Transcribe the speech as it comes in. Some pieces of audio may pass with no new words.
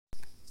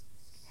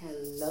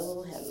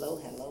Hello,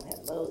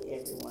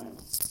 everyone.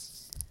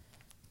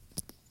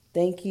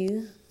 Thank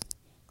you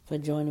for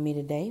joining me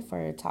today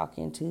for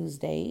Talking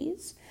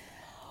Tuesdays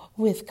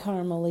with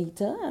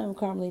Carmelita. I'm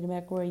Carmelita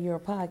McRoy, your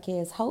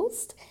podcast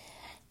host.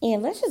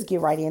 And let's just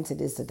get right into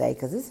this today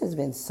because this has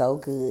been so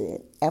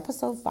good.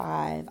 Episode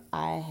 5,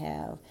 I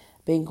have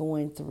been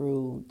going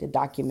through the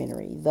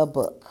documentary, the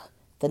book,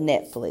 the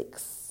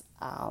Netflix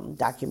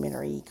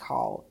documentary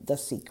called The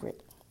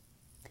Secret.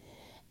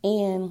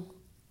 And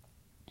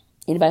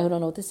anybody who don't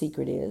know what the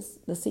secret is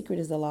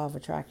the law of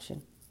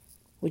attraction,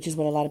 which is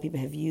what a lot of people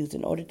have used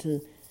in order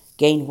to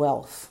gain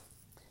wealth,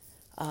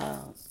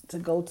 to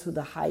go to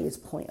the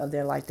highest point of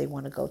their life they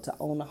want to go, to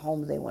own the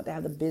home they want, to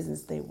have the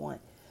business they want.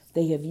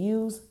 They have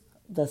used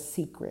the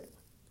secret,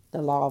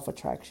 the law of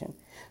attraction.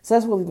 So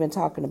that's what we've been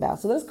talking about.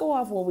 So let's go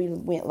off where we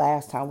went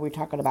last time. We were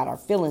talking about our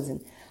feelings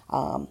in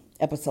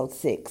episode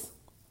 6.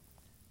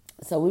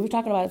 So we were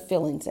talking about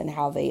feelings and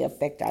how they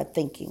affect our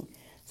thinking.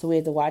 So we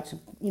have to watch,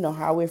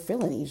 how we're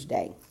feeling each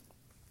day.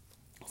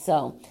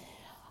 So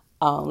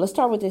let's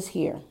start with this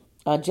here.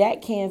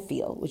 Jack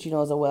Canfield, which is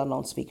a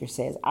well-known speaker,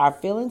 says, our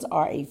feelings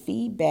are a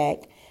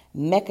feedback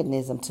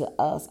mechanism to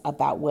us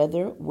about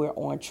whether we're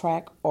on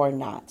track or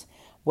not,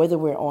 whether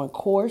we're on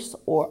course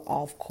or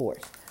off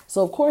course.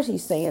 So, of course,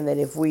 he's saying that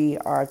if we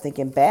are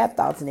thinking bad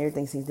thoughts and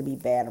everything seems to be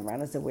bad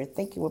around us, that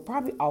we're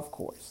probably off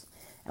course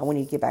and we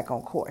need to get back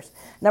on course.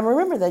 Now,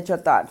 remember that your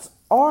thoughts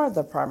are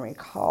the primary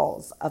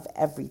cause of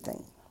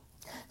everything.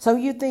 So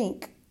you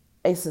think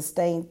a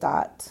sustained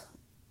thought,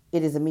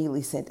 it is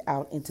immediately sent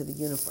out into the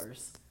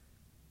universe.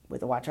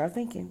 With the watch our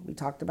thinking, we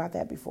talked about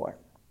that before.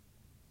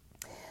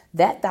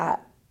 That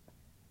thought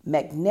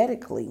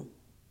magnetically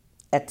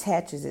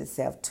attaches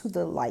itself to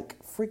the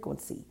like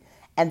frequency,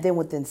 and then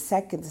within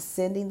seconds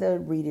sending the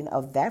reading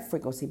of that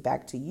frequency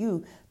back to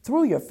you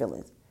through your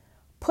feelings.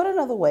 Put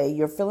another way,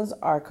 your feelings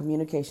are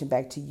communication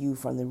back to you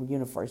from the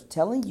universe,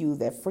 telling you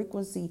that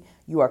frequency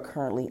you are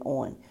currently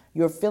on.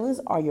 Your feelings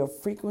are your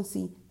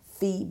frequency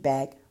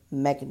feedback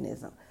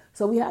mechanism.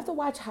 So we have to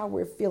watch how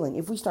we're feeling.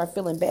 If we start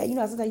feeling bad,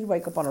 sometimes you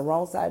wake up on the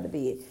wrong side of the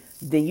bed,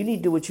 then you need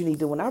to do what you need to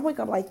do. When I wake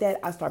up like that,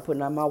 I start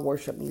putting on my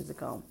worship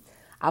music on.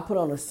 I put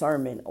on a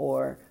sermon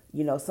or,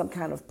 some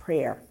kind of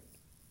prayer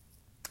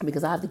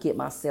because I have to get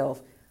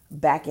myself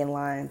back in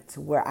line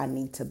to where I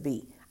need to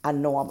be. I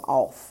know I'm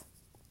off,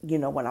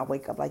 when I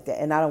wake up like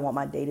that. And I don't want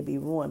my day to be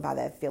ruined by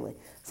that feeling.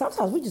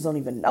 Sometimes we just don't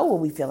even know what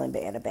we're feeling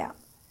bad about.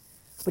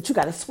 But you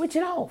got to switch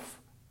it off.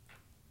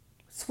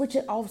 Switch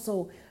it off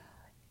so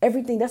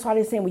everything, that's why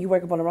they're saying when you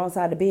wake up on the wrong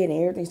side of the bed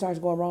and everything starts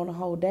going wrong the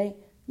whole day.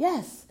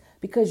 Yes,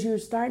 because you're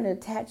starting to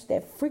attach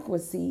that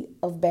frequency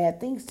of bad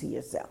things to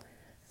yourself.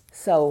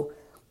 So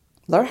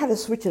learn how to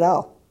switch it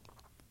off.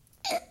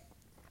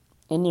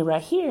 And then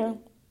right here,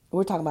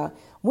 we're talking about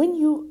when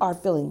you are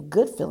feeling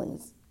good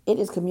feelings, it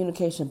is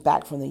communication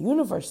back from the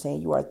universe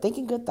saying you are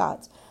thinking good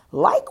thoughts.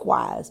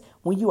 Likewise,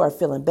 when you are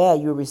feeling bad,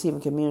 you're receiving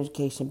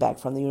communication back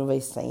from the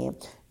universe saying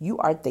you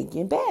are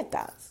thinking bad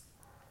thoughts.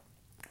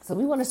 So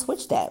we want to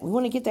switch that. We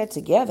want to get that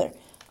together.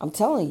 I'm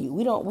telling you,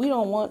 we don't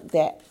want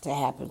that to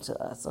happen to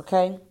us,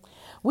 okay?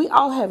 We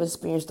all have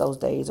experienced those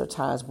days or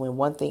times when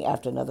one thing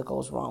after another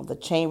goes wrong. The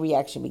chain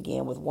reaction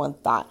began with one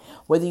thought.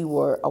 Whether you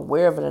were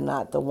aware of it or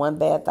not, the one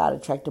bad thought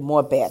attracted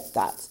more bad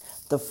thoughts.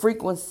 The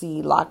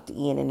frequency locked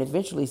in and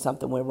eventually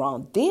something went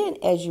wrong. Then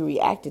as you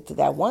reacted to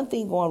that one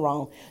thing going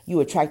wrong,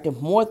 you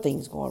attracted more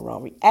things going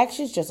wrong.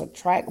 Reactions just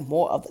attract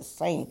more of the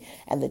same.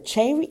 And the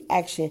chain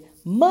reaction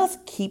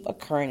must keep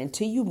occurring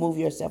until you move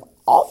yourself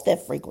off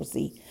that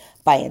frequency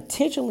by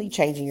intentionally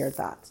changing your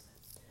thoughts.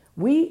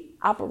 We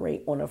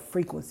operate on a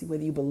frequency,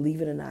 whether you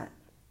believe it or not.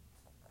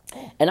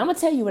 And I'm going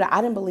to tell you what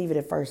I didn't believe it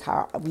at first,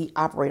 how we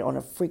operate on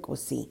a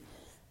frequency.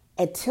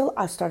 Until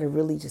I started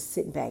really just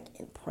sitting back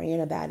and praying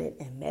about it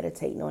and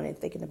meditating on it and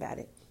thinking about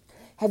it.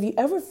 Have you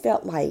ever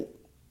felt like,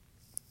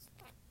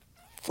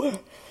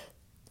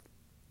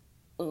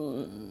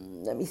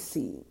 let me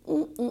see.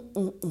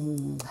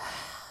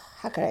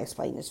 How can I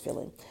explain this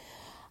feeling?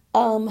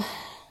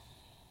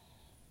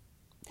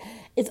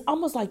 It's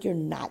almost like you're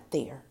not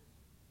there.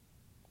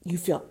 You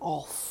feel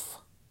off.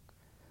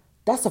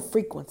 That's a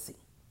frequency.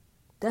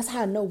 That's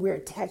how I know we're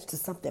attached to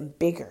something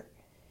bigger.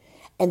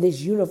 And this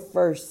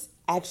universe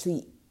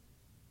actually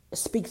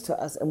speaks to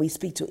us and we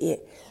speak to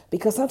it.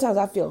 Because sometimes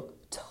I feel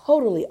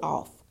totally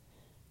off.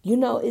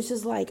 It's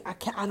just like,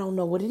 I don't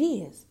know what it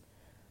is.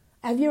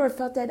 Have you ever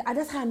felt that?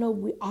 That's how I know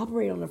we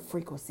operate on a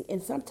frequency.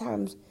 And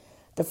sometimes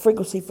the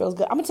frequency feels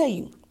good. I'm going to tell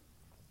you,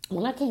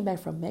 when I came back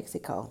from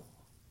Mexico,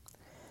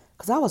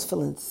 because I was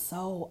feeling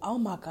so, oh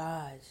my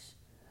gosh,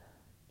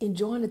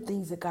 enjoying the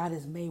things that God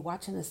has made,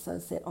 watching the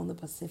sunset on the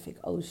Pacific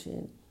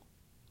Ocean,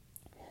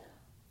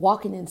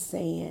 walking in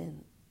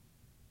sand,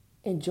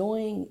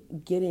 enjoying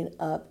getting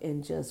up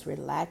and just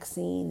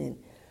relaxing and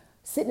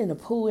sitting in the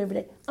pool every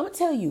day. I'm going to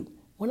tell you,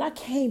 when I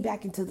came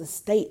back into the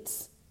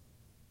States,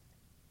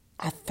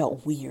 I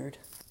felt weird.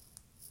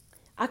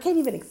 I can't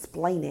even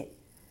explain it.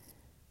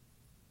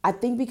 I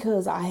think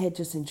because I had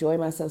just enjoyed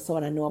myself so,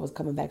 and I knew I was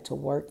coming back to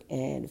work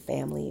and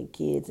family and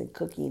kids and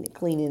cooking and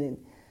cleaning, and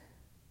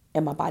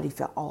and my body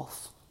felt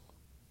off.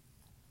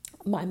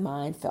 My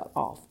mind felt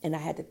off, and I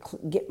had to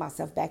get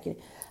myself back in.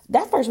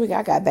 That first week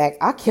I got back,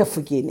 I kept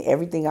forgetting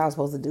everything I was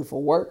supposed to do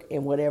for work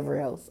and whatever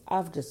else.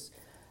 I've just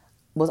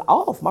was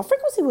off. My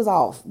frequency was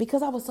off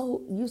because I was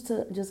so used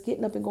to just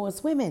getting up and going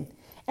swimming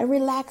and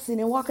relaxing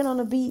and walking on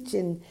the beach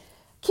and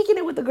kicking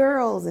it with the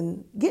girls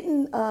and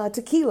getting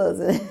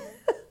tequilas and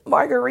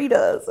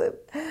margaritas.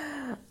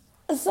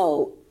 And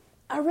so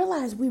I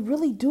realized we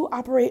really do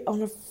operate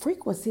on a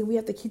frequency. We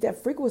have to keep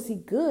that frequency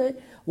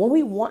good when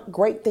we want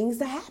great things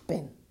to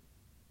happen.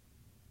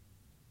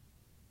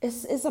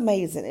 It's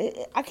amazing.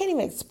 I can't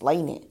even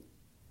explain it.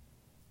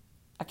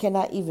 I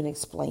cannot even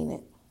explain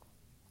it.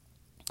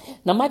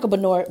 Now, Michael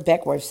Bernard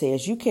Beckworth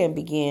says you can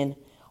begin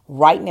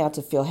right now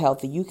to feel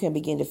healthy. You can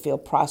begin to feel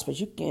prosperous.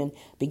 You can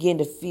begin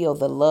to feel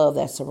the love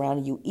that's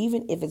surrounding you,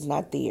 even if it's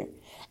not there.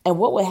 And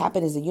what will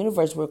happen is the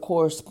universe will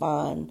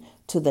correspond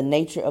to the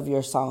nature of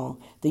your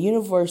song. The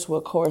universe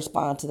will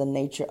correspond to the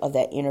nature of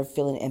that inner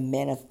feeling and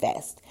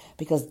manifest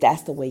because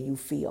that's the way you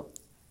feel.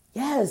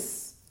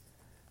 Yes.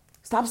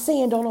 Stop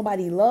saying don't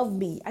nobody love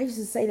me. I used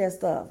to say that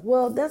stuff.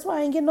 Well, that's why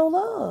I ain't getting no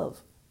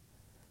love.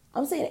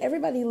 I'm saying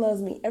everybody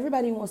loves me.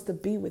 Everybody wants to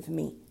be with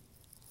me.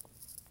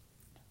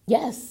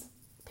 Yes.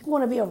 People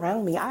want to be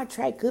around me. I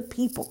attract good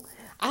people.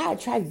 I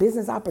attract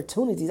business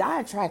opportunities. I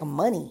attract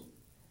money.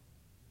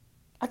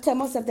 I tell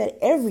myself that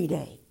every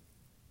day.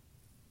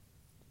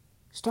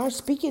 Start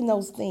speaking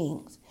those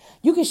things.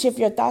 You can shift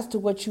your thoughts to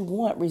what you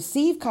want.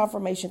 Receive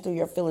confirmation through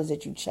your feelings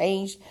that you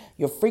changed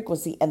your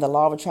frequency, and the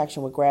law of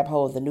attraction will grab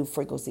hold of the new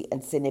frequency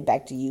and send it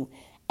back to you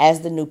as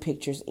the new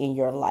pictures in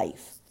your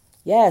life.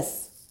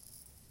 Yes.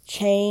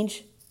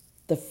 Change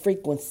the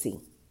frequency.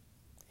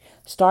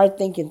 Start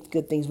thinking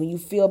good things. When you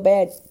feel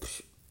bad,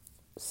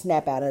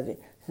 snap out of it.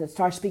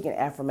 Start speaking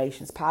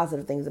affirmations,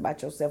 positive things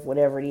about yourself,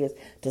 whatever it is,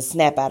 to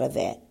snap out of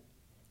that.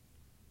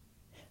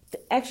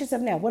 Ask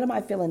yourself now, what am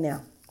I feeling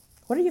now?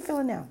 What are you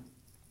feeling now?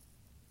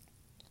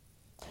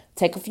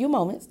 Take a few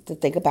moments to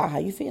think about how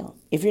you feel.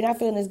 If you're not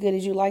feeling as good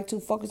as you like to,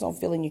 focus on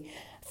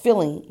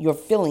feeling your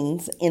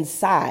feelings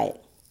inside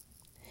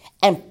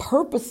and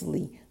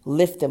purposely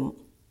lift them.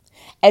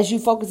 As you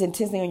focus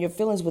intensely on your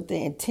feelings with the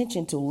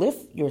intention to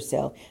lift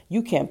yourself,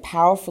 you can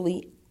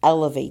powerfully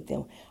elevate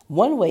them.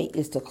 One way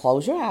is to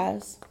close your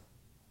eyes,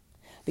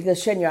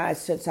 because shutting your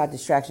eyes shuts out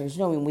distractions.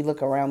 You know, when we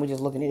look around, we're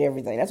just looking at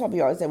everything. That's why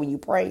people always say when you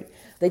pray,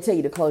 they tell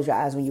you to close your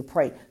eyes when you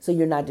pray, so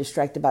you're not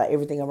distracted by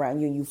everything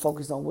around you and you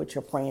focus on what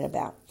you're praying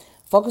about.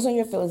 Focus on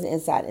your feelings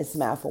inside and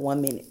smile for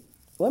 1 minute.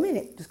 1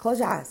 minute. Just close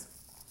your eyes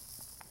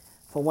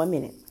for 1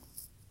 minute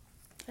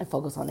and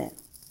focus on that.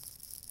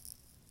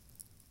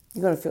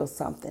 You're going to feel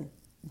something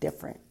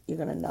different. You're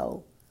going to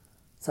know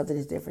something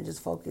is different.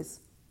 Just focus.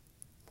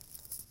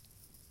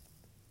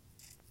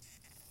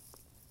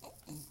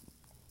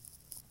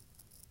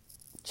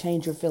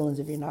 Change your feelings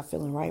if you're not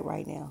feeling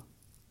right now.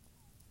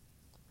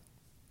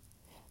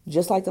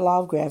 Just like the law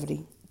of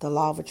gravity, the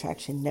law of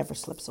attraction never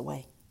slips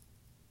away.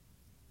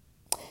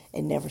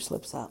 It never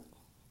slips up.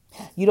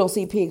 You don't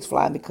see pigs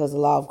flying because the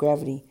law of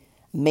gravity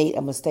made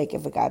a mistake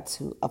and forgot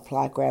to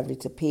apply gravity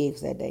to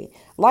pigs that day.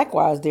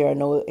 Likewise, there are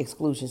no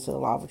exclusions to the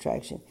law of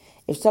attraction.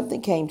 If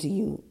something came to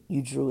you,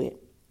 you drew it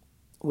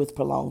with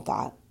prolonged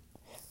thought.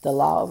 The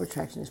law of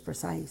attraction is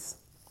precise.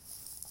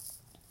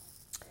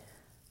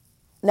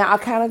 Now, I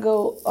kind of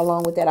go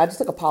along with that. I just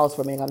took a pause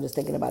for a minute. I'm just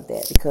thinking about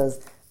that because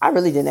I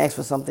really didn't ask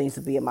for some things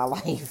to be in my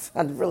life.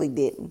 I really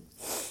didn't.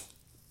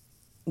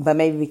 But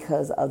maybe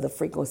because of the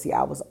frequency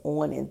I was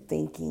on and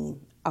thinking,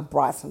 I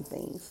brought some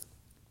things.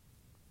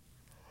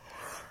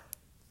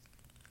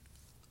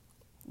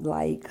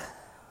 Like,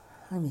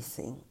 let me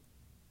see.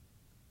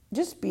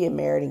 Just being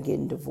married and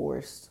getting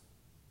divorced.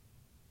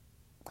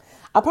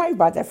 I probably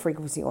brought that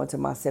frequency onto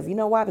myself. You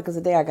know why? Because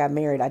the day I got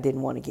married, I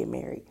didn't want to get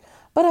married.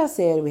 But I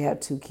said we have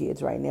 2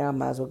 kids right now. I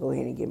might as well go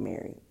ahead and get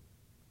married.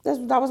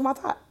 That was my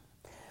thought.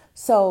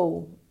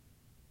 So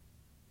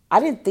I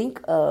didn't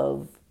think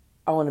of,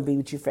 I want to be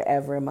with you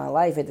forever in my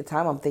life. At the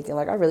time, I'm thinking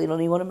like, I really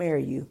don't even want to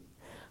marry you.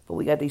 But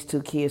we got these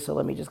 2 kids, so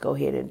let me just go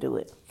ahead and do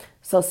it.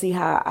 So see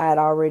how I had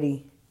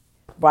already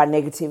brought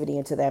negativity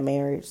into that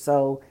marriage.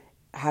 So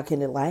how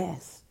can it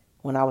last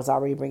when I was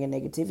already bringing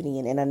negativity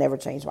in and I never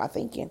changed my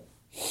thinking?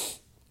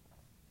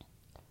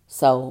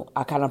 So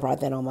I kind of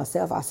brought that on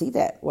myself. I see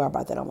that where I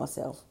brought that on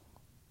myself.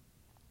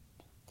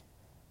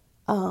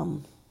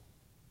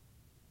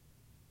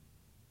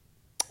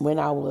 When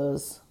I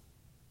was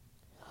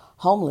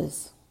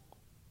homeless,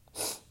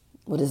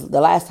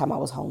 the last time I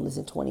was homeless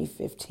in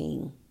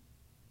 2015.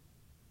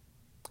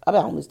 I've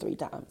been homeless 3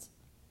 times.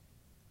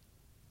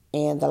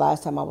 And the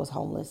last time I was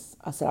homeless,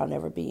 I said I'll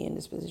never be in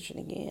this position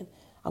again.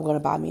 I'm going to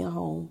buy me a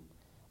home.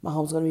 My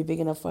home's going to be big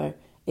enough for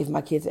if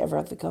my kids ever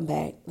have to come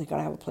back, they're going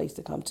to have a place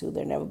to come to.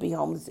 They'll never be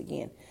homeless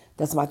again.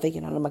 That's my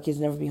thinking. I know my kids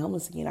will never be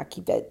homeless again. I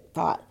keep that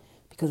thought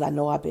because I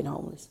know I've been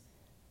homeless.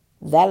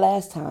 That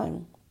last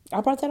time,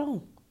 I brought that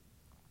on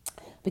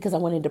because I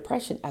went in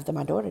depression after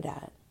my daughter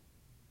died.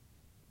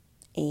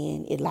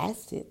 And it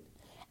lasted.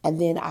 And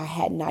then I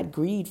had not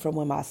grieved from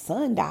when my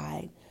son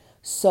died.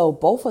 So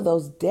both of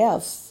those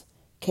deaths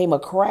came a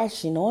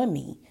crashing on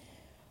me,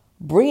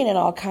 bringing in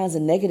all kinds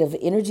of negative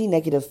energy,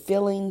 negative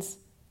feelings.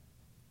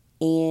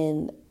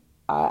 And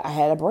I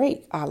had a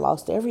break. I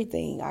lost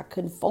everything. I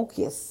couldn't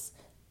focus.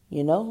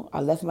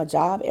 I left my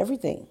job,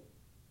 everything.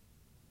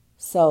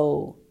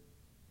 So,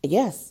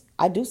 yes,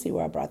 I do see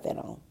where I brought that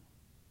on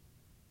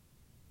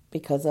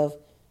because of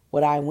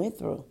what I went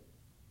through.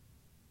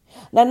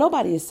 Now,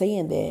 nobody is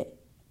saying that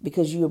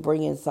because you are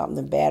bringing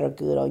something bad or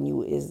good on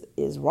you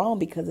is wrong,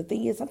 because the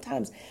thing is,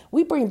 sometimes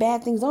we bring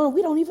bad things on and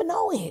we don't even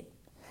know it.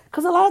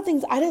 Because a lot of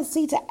things I didn't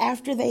see till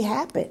after they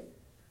happen.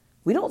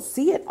 We don't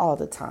see it all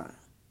the time.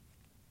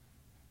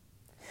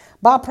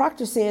 Bob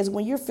Proctor says,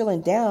 when you're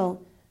feeling down,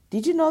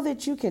 did you know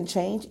that you can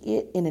change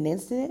it in an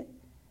instant?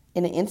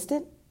 In an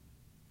instant?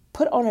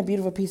 Put on a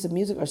beautiful piece of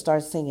music or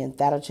start singing.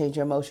 That'll change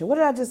your emotion. What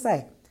did I just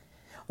say?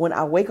 When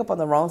I wake up on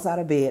the wrong side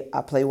of bed,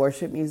 I play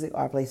worship music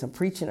or I play some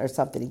preaching or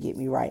something to get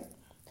me right.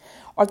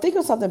 Or think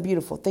of something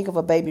beautiful. Think of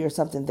a baby or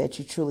something that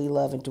you truly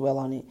love and dwell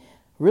on it.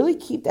 Really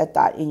keep that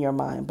thought in your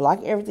mind. Block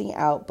everything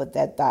out, but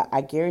that thought,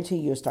 I guarantee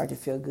you'll start to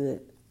feel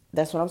good.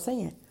 That's what I'm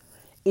saying.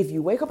 If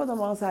you wake up on the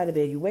wrong side of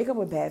bed, you wake up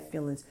with bad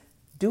feelings,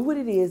 do what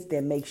it is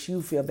that makes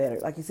you feel better.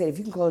 Like you said, if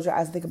you can close your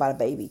eyes and think about a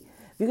baby,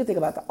 if you can think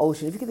about the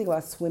ocean, if you can think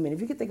about swimming, if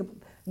you can think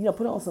of,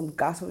 put on some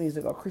gospel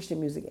music or Christian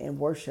music and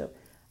worship,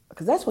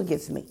 because that's what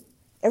gets me.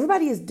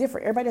 Everybody is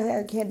different.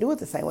 Everybody can't do it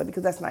the same way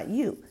because that's not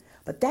you.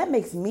 But that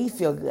makes me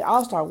feel good.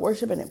 I'll start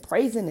worshiping and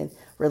praising and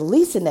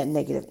releasing that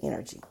negative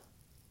energy.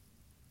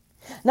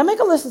 Now make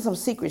a list of some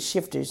secret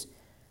shifters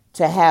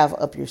to have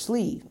up your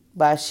sleeve.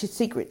 By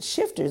secret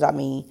shifters, I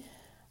mean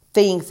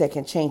things that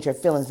can change your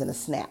feelings in a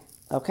snap.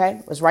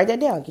 Okay? Let's write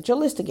that down. Get your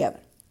list together.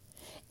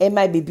 It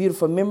might be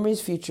beautiful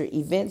memories, future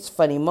events,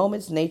 funny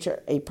moments,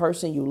 nature, a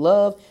person you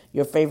love,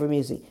 your favorite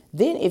music.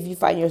 Then if you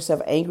find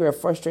yourself angry or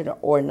frustrated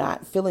or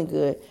not feeling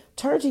good,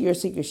 turn to your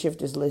secret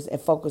shifters list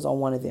and focus on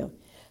one of them.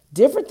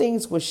 Different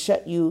things will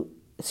shift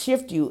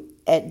you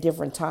at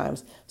different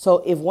times.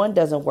 So if one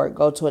doesn't work,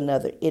 go to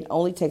another. It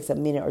only takes a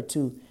minute or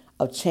two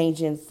of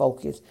changing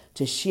focus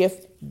to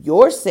shift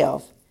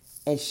yourself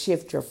and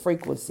shift your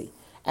frequency.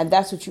 And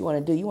that's what you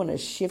want to do. You want to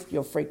shift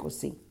your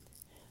frequency.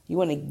 You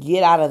want to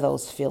get out of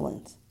those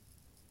feelings.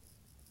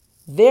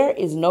 There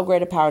is no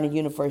greater power in the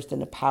universe than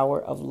the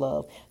power of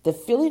love. The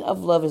feeling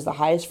of love is the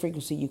highest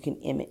frequency you can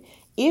emit.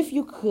 If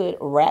you could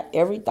wrap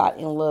every thought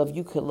in love,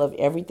 you could love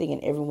everything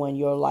and everyone.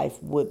 Your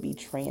life would be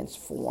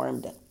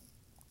transformed.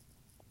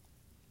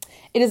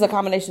 It is a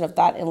combination of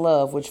thought and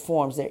love which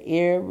forms the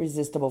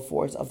irresistible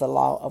force of the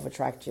law of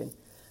attraction.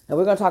 Now,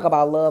 we're going to talk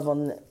about love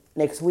on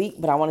next week,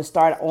 but I want to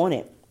start on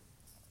it.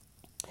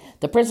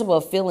 The principle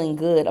of feeling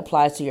good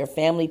applies to your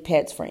family,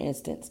 pets, for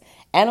instance.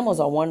 Animals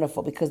are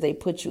wonderful because they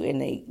put you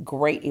in a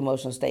great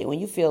emotional state. When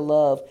you feel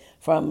love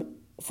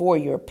for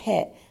your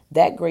pet,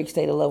 that great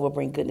state of love will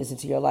bring goodness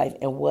into your life,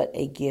 and what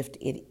a gift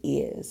it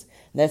is.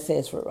 And that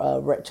says,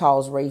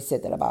 Charles Ray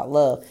said that about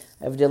love.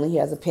 Evidently, he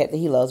has a pet that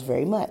he loves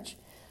very much.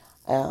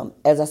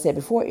 As I said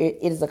before, it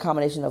is a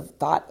combination of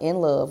thought and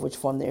love, which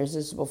form the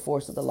irresistible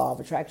force of the law of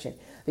attraction.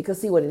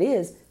 Because see what it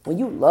is, when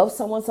you love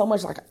someone so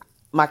much, like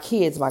my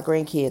kids, my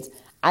grandkids,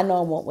 I know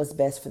I want what's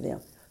best for them.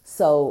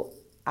 So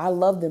I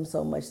love them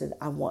so much that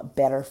I want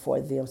better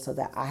for them, so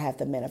that I have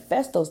to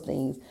manifest those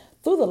things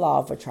through the law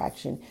of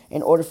attraction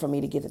in order for me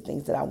to get the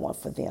things that I want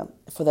for them,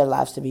 for their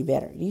lives to be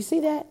better. Do you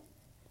see that?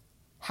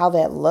 How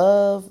that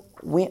love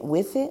went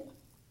with it?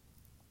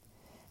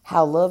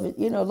 How love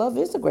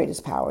is the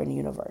greatest power in the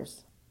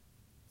universe.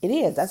 It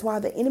is. That's why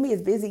the enemy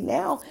is busy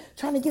now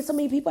trying to get so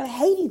many people to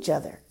hate each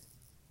other.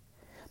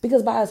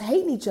 Because by us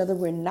hating each other,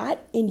 we're not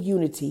in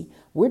unity.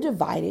 We're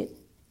divided.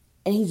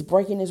 And he's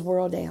breaking this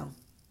world down.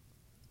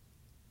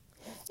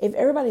 If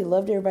everybody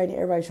loved everybody,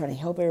 everybody trying to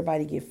help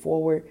everybody get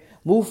forward,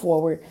 move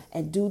forward,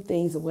 and do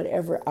things or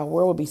whatever, our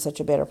world would be such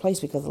a better place,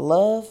 because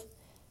love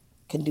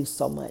can do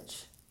so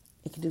much.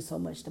 It can do so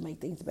much to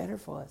make things better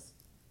for us.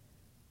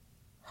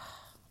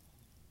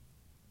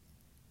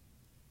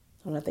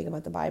 When I think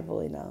about the Bible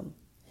in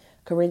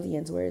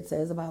Corinthians, where it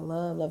says about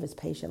love, love is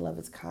patient, love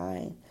is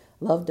kind,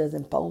 love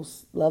doesn't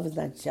boast, love is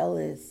not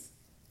jealous,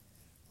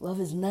 love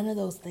is none of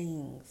those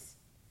things.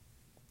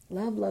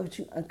 Love loves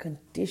you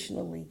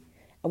unconditionally.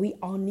 And we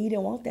all need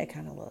and want that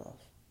kind of love.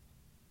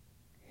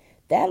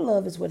 That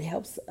love is what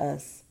helps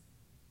us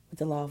with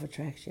the law of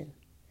attraction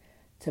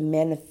to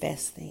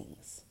manifest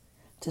things,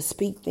 to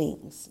speak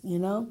things,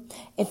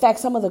 In fact,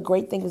 some of the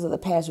great thinkers of the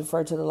past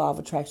refer to the law of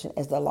attraction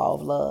as the law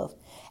of love.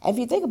 And if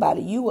you think about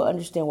it, you will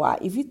understand why.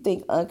 If you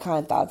think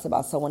unkind thoughts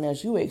about someone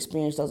else, you will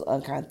experience those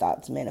unkind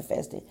thoughts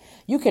manifesting.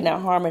 You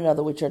cannot harm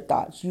another with your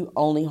thoughts. You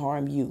only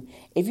harm you.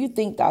 If you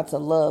think thoughts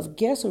of love,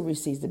 guess who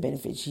receives the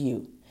benefits?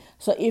 You.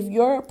 So if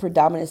your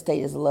predominant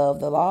state is love,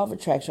 the law of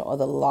attraction or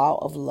the law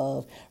of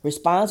love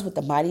responds with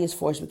the mightiest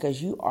force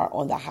because you are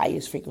on the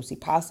highest frequency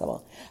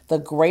possible. The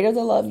greater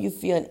the love you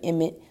feel and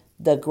emit,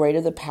 the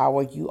greater the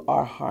power you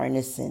are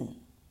harnessing.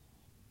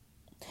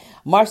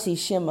 Marcy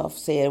Shimoff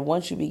said,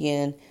 once you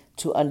begin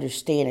to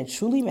understand and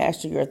truly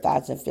master your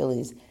thoughts and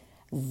feelings,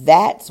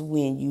 That's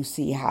when you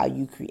see how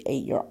you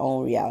create your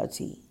own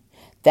reality.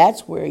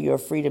 That's where your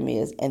freedom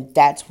is, and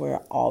that's where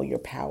all your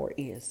power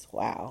is.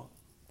 Wow.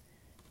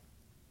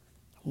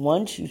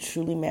 Once you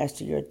truly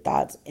master your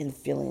thoughts and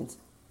feelings,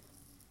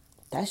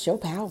 that's your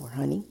power,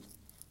 honey.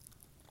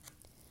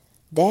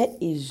 That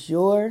is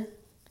your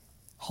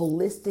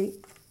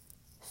holistic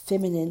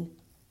feminine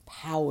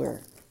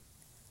power.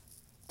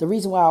 The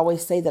reason why I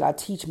always say that I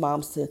teach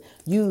moms to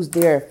use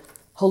their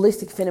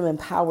holistic feminine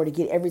power to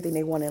get everything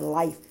they want in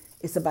life,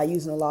 it's about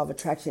using the law of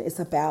attraction. It's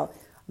about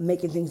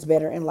making things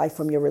better in life,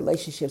 from your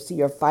relationships to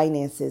your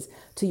finances,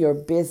 to your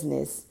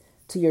business,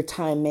 to your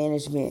time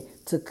management,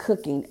 to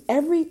cooking.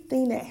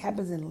 Everything that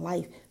happens in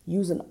life,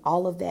 using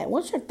all of that.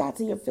 Once your thoughts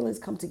and your feelings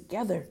come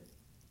together,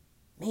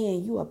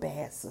 man, you a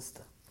bad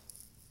sister.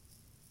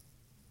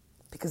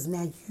 Because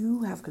now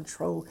you have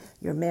control.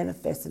 You're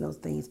manifesting those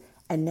things,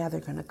 and now they're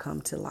going to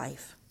come to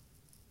life.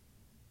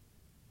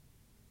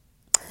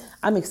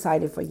 I'm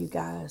excited for you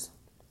guys.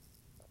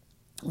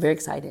 Very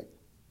excited.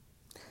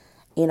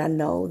 And I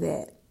know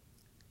that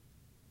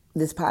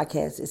this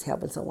podcast is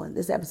helping someone.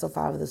 This episode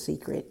 5 of The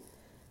Secret,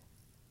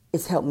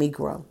 it's helped me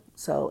grow.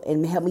 So,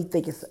 and helped me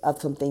think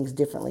of some things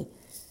differently.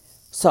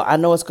 So I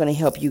know it's going to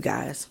help you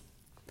guys.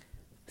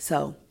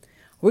 So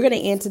we're going to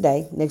end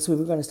today. Next week,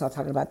 we're going to start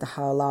talking about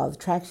how law of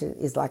attraction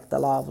is like the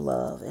law of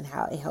love and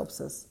how it helps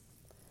us.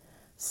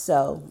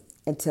 So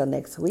until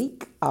next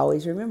week,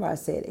 always remember I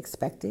said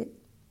expect it,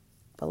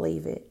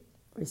 believe it,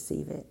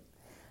 receive it.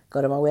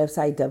 Go to my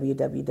website,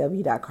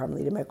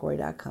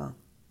 www.carmelita.com.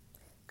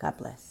 God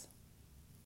bless.